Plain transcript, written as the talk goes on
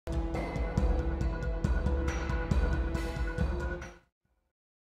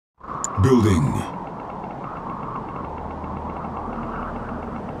Building.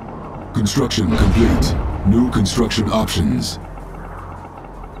 Construction complete. New construction options.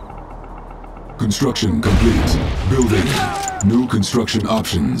 Construction complete. Building. New construction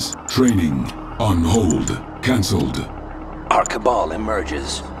options. Training. On hold. Cancelled. Our cabal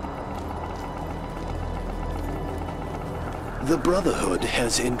emerges. The Brotherhood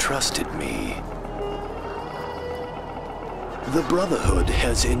has entrusted me. The Brotherhood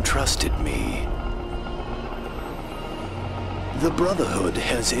has entrusted me. The Brotherhood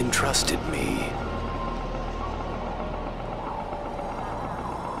has entrusted me.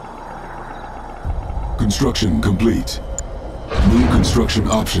 Construction complete. New construction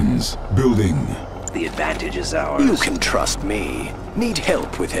options. Building. The advantage is ours. You can trust me. Need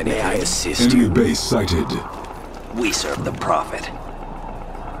help with anything? May I assist Enemy you? base sighted. We serve the Prophet.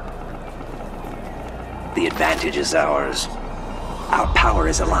 The advantage is ours. Our power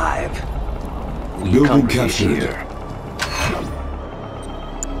is alive. We Building congregate captured. here.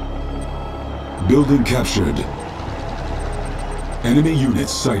 Building captured. Enemy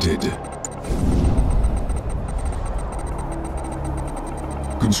units sighted.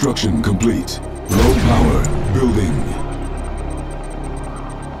 Construction complete. Low power. Building.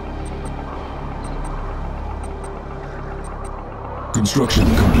 Construction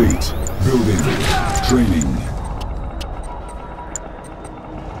complete. Building. Training.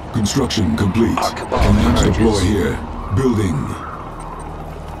 Construction complete. Our cabal Cannot emerges. deploy here. Building.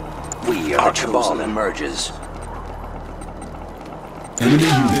 We are the cabal emerges. Enemy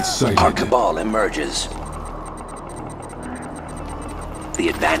units sighted. Our cabal emerges. The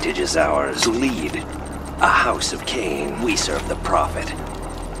advantage is ours. To lead. A house of Kane. We serve the Prophet.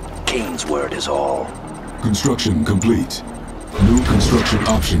 Kane's word is all. Construction complete. New construction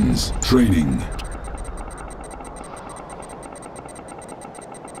options. Training.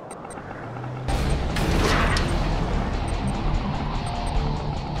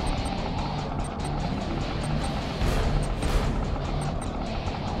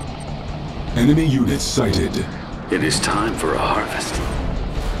 Enemy units sighted. It is time for a harvest.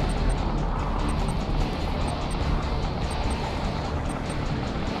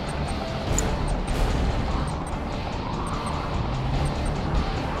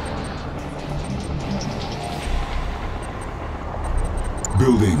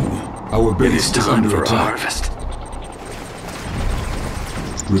 Building. Our It base is is time under for a attack. harvest.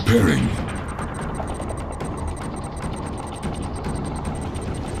 Repairing.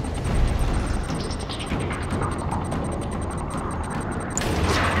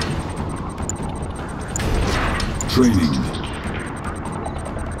 Training.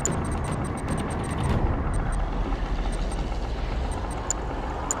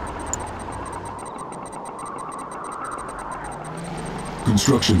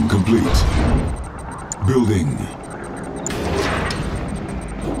 Construction complete. Building.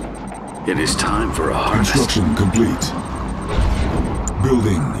 It is time for a harvest. Construction complete.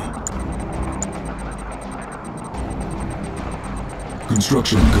 Building.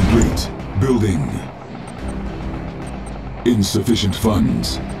 Construction complete. Building. Insufficient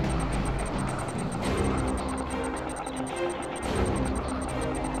funds.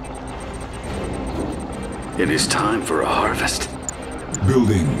 It is time for a harvest.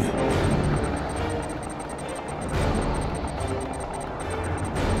 Building.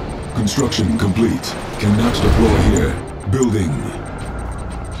 Construction complete. Cannot deploy here. Building.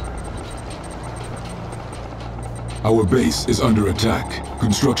 Our base is under attack.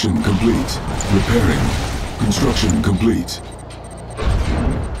 Construction complete. Repairing. Construction complete.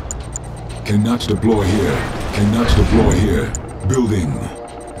 Cannot deploy here. Cannot deploy here. Building.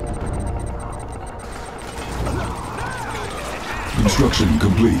 Construction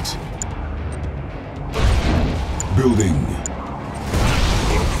complete. Building.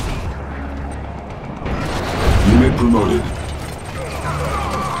 Unit promoted.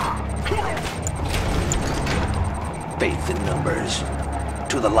 Faith in numbers.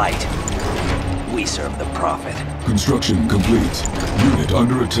 To the light. We serve the Prophet. Construction complete. Unit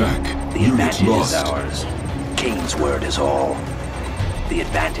under attack. The Unit advantage lost. is ours. Kane's word is all. The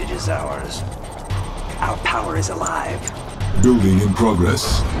advantage is ours. Our power is alive. Building in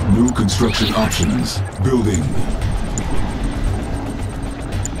progress. New construction options. Building.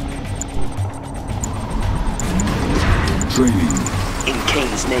 Training. In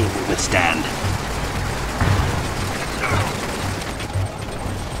Kane's name we withstand.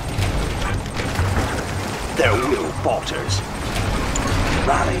 Their will falters.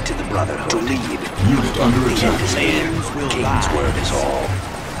 Rally to the Brotherhood. To lead. Unit under The end attack. is near. Kane's word is all.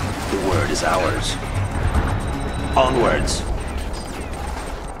 The word is ours. Onwards.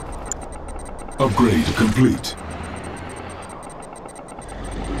 Upgrade complete.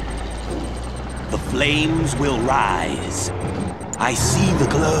 The flames will rise. I see the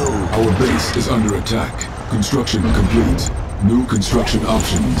glow. Our base is under attack. Construction complete. New construction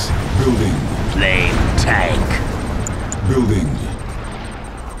options. Building. Flame tank. Building.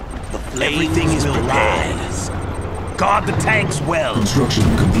 The flames will rise. Guard the tanks well. Construction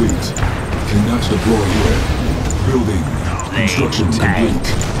complete. Cannot deploy here. Building. Construction complete.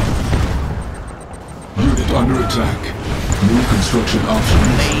 Unit under attack. New construction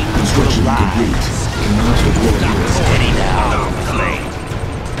options. Construction complete. Cannot deploy here. Steady now. Flame.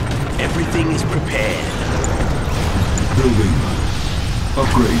 Everything is prepared. Building.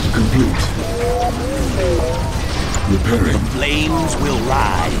 Upgrade complete. Repairing. Flames will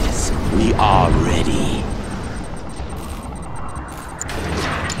rise. We are ready.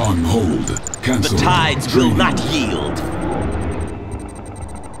 On hold. Cancel. The tides will not yield.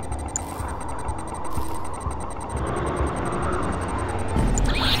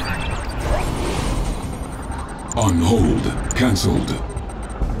 On hold. Cancelled.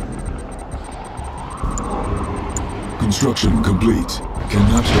 Construction complete.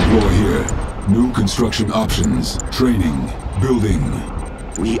 Cannot deploy here. New construction options. Training. Building.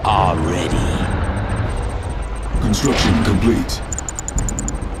 We are ready. Construction complete.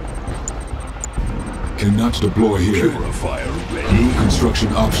 Cannot deploy here. Purifier ready. New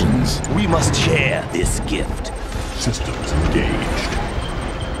construction options. We must share this gift. Systems engaged.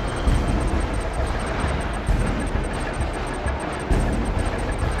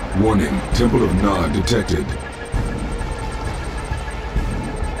 Warning. Temple of Nod detected.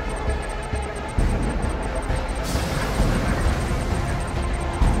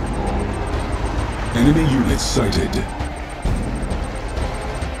 Enemy units sighted.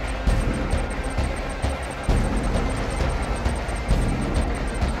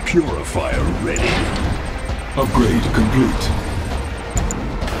 Purifier ready. Upgrade complete.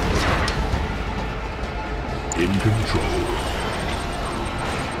 In control.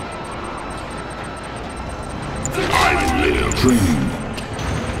 I live. Training.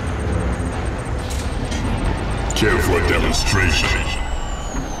 Care for a demonstration.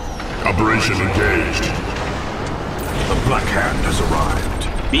 Operation engaged. The Black Hand has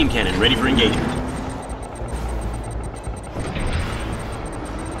arrived. Beam cannon ready for engagement.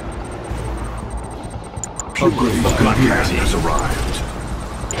 Upgrade The Black Hand complete. has arrived.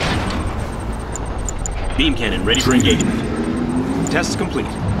 Beam cannon ready for engagement. Test complete.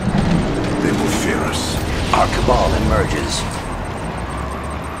 They will fear us. Our cabal emerges.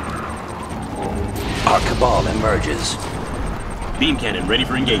 Our cabal emerges. Beam cannon ready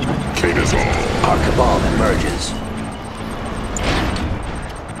for engagement. Kane is all. Our cabal emerges.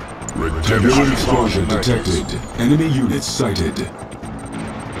 Turbulent Redemption. explosion detected. Enemy units sighted.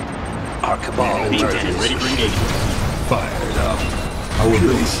 Our cabal Beam cannon ready emerges. for engagement. Fired up. Our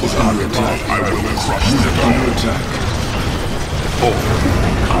base is under attack. I will crush Unit them under all. attack.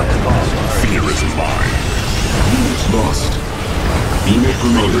 Our cabal emerges. Fear is mine. Units lost. Unit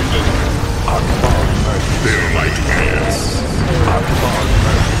promoted. Our cabal emerges. They're like ants. Our cabal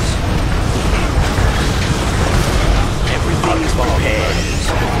emerges. Everything is prepared.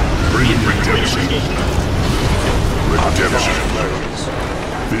 Bring Ready for redemption. engagement. Redemption. Emerges.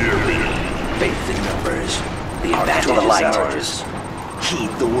 Fear me. Faith in numbers. The advantage is ours.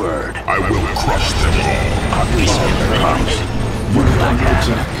 Heed the word. I will crush them all. Our cabal emerges. Unit under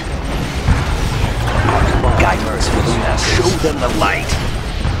attack. Our cabal guidance for the message. Show them the light.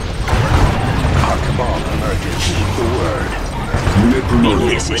 Our cabal emerges. Heed the word. Unit promoted.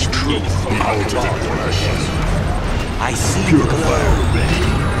 This is truth. Our cabal emerges. I see the glow.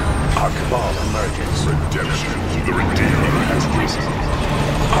 Our cabal emerges. Redemption. The Redeemer has risen.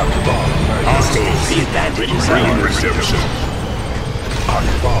 Our cabal emerges. Hostiles. The advantage is Bring ours. redemption. Our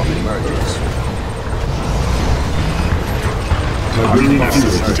cabal emerges. Turbulent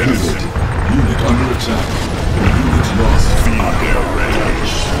field depleted. Unit under attack. Unit lost. Feed their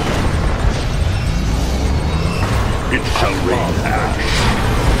rage. It shall rain ash.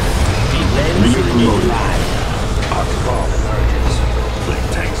 Unit promoted. Our cabal emerges. Flame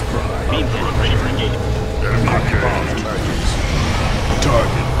tanks pride. Beam cannon ready for engagement. Enemy Our cabal engaged. emerges.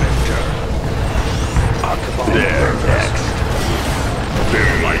 Target vector. Our cabal They're emerges. next.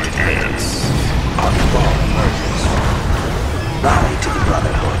 They're like ants. Our cabal emerges. Rally to the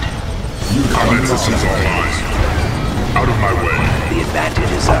Brotherhood. Unit Combat under systems attack. online. Out of my way. The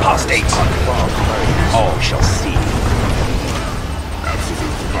advantage is ours. Apostates. Our cabal emerges. All shall see.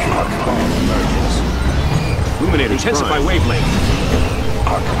 Absolute Our power. cabal emerges. Illuminator intensify wavelength.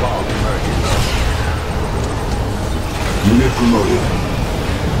 Our cabal emerges. Unit promoted.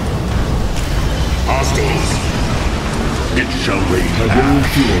 Hostiles! It shall rain Tiberium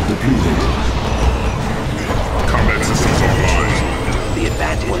fuel depleted. Combat systems online. The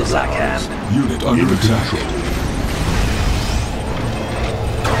advantage is ours. Unit under attack.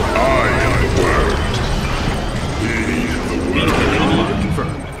 I am the word. He is the word.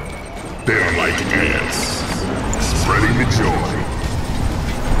 Confirmed. They are like ants, spreading the joy.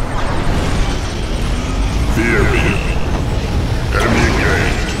 Fear me. Enemy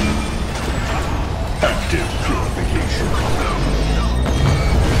engaged. Active purification.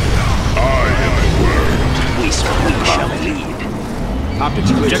 I am the word. We shall lead. Optics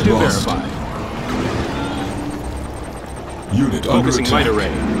objective verified. Unit under Focusing attack. light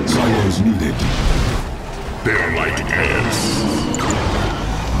array. Silos needed. They are like ants.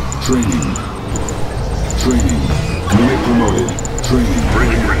 Training. Training. Unit promoted. Training.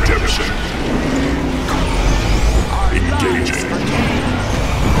 Bringing redemption.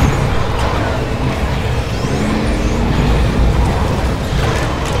 Engaging.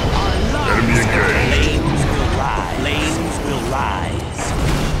 Enemy engaged. Flames will rise.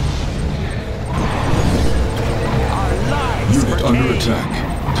 Our lives Unit for under Kane. attack.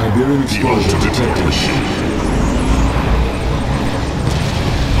 Tiberium explosion detected.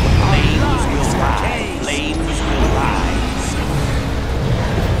 Flames will rise. Flames will rise.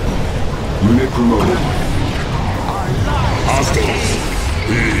 Unit promoted. Our lives for Hostiles. Kane.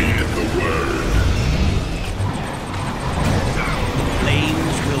 Heed the word.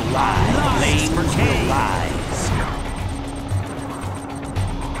 Flames will rise. Flames will rise.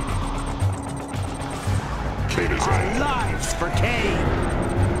 Kane is Our on. lives for Kane.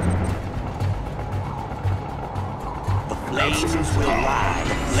 The flames will rise.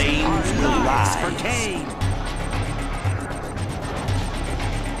 The flames will rise for Kane.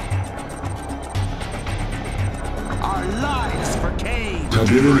 Our lives for Kane.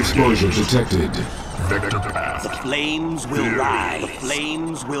 Tiberium explosion detected. Vector path. The flames will rise. The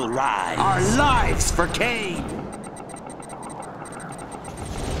flames will rise. Our lives for Kane.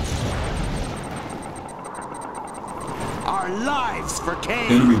 Our lives for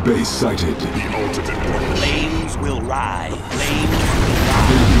Kane. Enemy base sighted. The ultimate push. Flames will rise. Flames will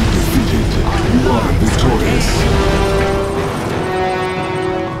rise. Enemy